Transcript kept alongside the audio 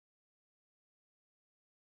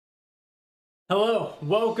Hello,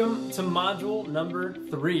 welcome to module number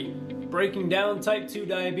 3, breaking down type 2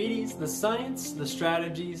 diabetes, the science, the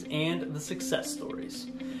strategies, and the success stories.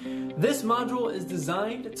 This module is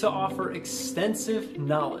designed to offer extensive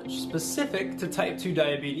knowledge specific to type 2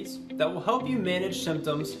 diabetes that will help you manage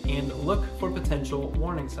symptoms and look for potential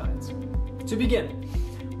warning signs. To begin,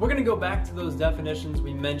 we're going to go back to those definitions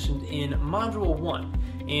we mentioned in module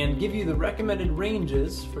 1 and give you the recommended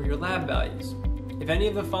ranges for your lab values. If any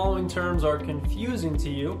of the following terms are confusing to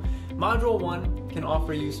you, Module 1 can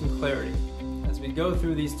offer you some clarity as we go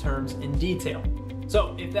through these terms in detail.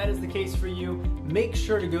 So if that is the case for you, make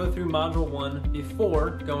sure to go through Module 1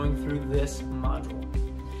 before going through this module.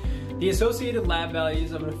 The associated lab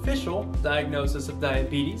values of an official diagnosis of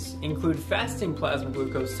diabetes include fasting plasma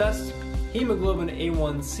glucose tests, hemoglobin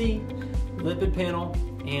A1C, lipid panel,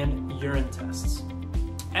 and urine tests.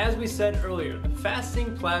 As we said earlier, the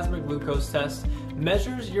fasting plasma glucose test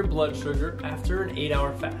measures your blood sugar after an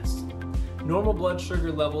 8-hour fast. Normal blood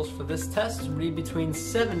sugar levels for this test read between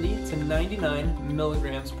 70 to 99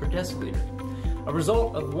 milligrams per deciliter. A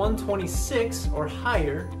result of 126 or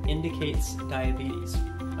higher indicates diabetes.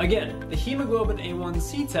 Again, the hemoglobin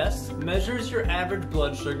A1C test measures your average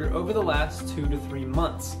blood sugar over the last 2 to 3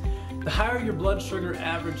 months. The higher your blood sugar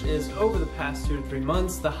average is over the past 2 to 3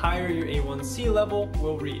 months, the higher your A1C level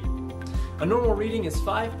will read. A normal reading is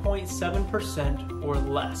 5.7% or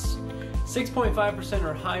less. 6.5%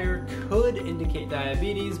 or higher could indicate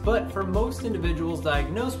diabetes, but for most individuals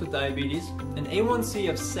diagnosed with diabetes, an A1C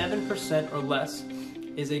of 7% or less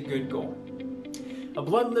is a good goal. A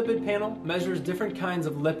blood lipid panel measures different kinds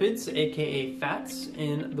of lipids, aka fats,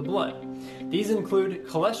 in the blood. These include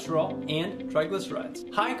cholesterol and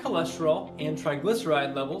triglycerides. High cholesterol and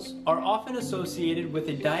triglyceride levels are often associated with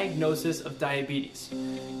a diagnosis of diabetes.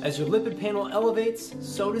 As your lipid panel elevates,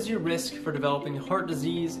 so does your risk for developing heart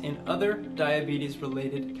disease and other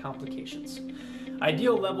diabetes-related complications.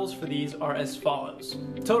 Ideal levels for these are as follows.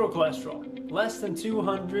 Total cholesterol, less than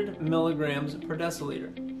 200 milligrams per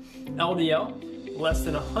deciliter. LDL, less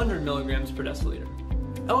than 100 milligrams per deciliter.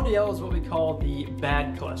 LDL is what we call the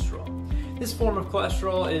bad cholesterol. This form of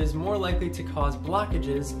cholesterol is more likely to cause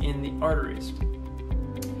blockages in the arteries.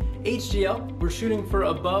 HDL, we're shooting for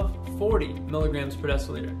above 40 milligrams per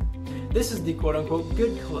deciliter. This is the quote-unquote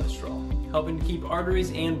good cholesterol, helping to keep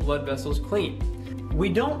arteries and blood vessels clean. We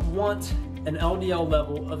don't want an LDL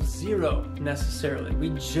level of 0 necessarily. We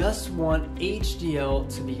just want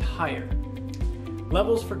HDL to be higher.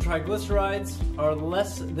 Levels for triglycerides are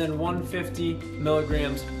less than 150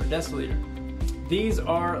 milligrams per deciliter. These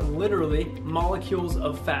are literally molecules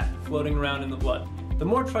of fat floating around in the blood. The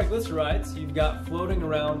more triglycerides you've got floating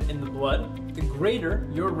around in the blood, the greater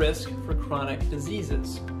your risk for chronic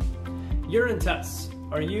diseases. Urine tests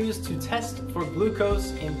are used to test for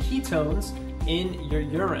glucose and ketones in your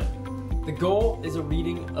urine. The goal is a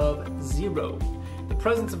reading of 0. The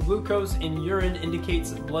presence of glucose in urine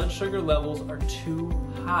indicates that blood sugar levels are too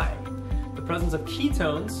high. The presence of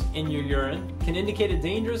ketones in your urine can indicate a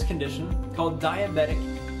dangerous condition called diabetic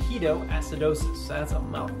ketoacidosis. That's a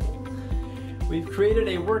mouthful. We've created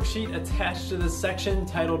a worksheet attached to this section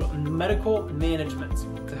titled Medical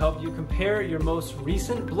Management to help you compare your most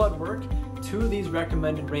recent blood work to these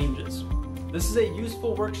recommended ranges. This is a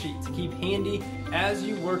useful worksheet to keep handy as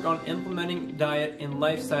you work on implementing diet and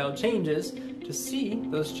lifestyle changes to see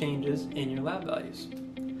those changes in your lab values.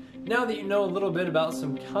 Now that you know a little bit about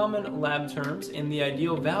some common lab terms and the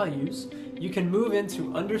ideal values, you can move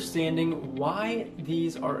into understanding why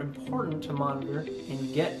these are important to monitor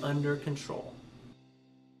and get under control.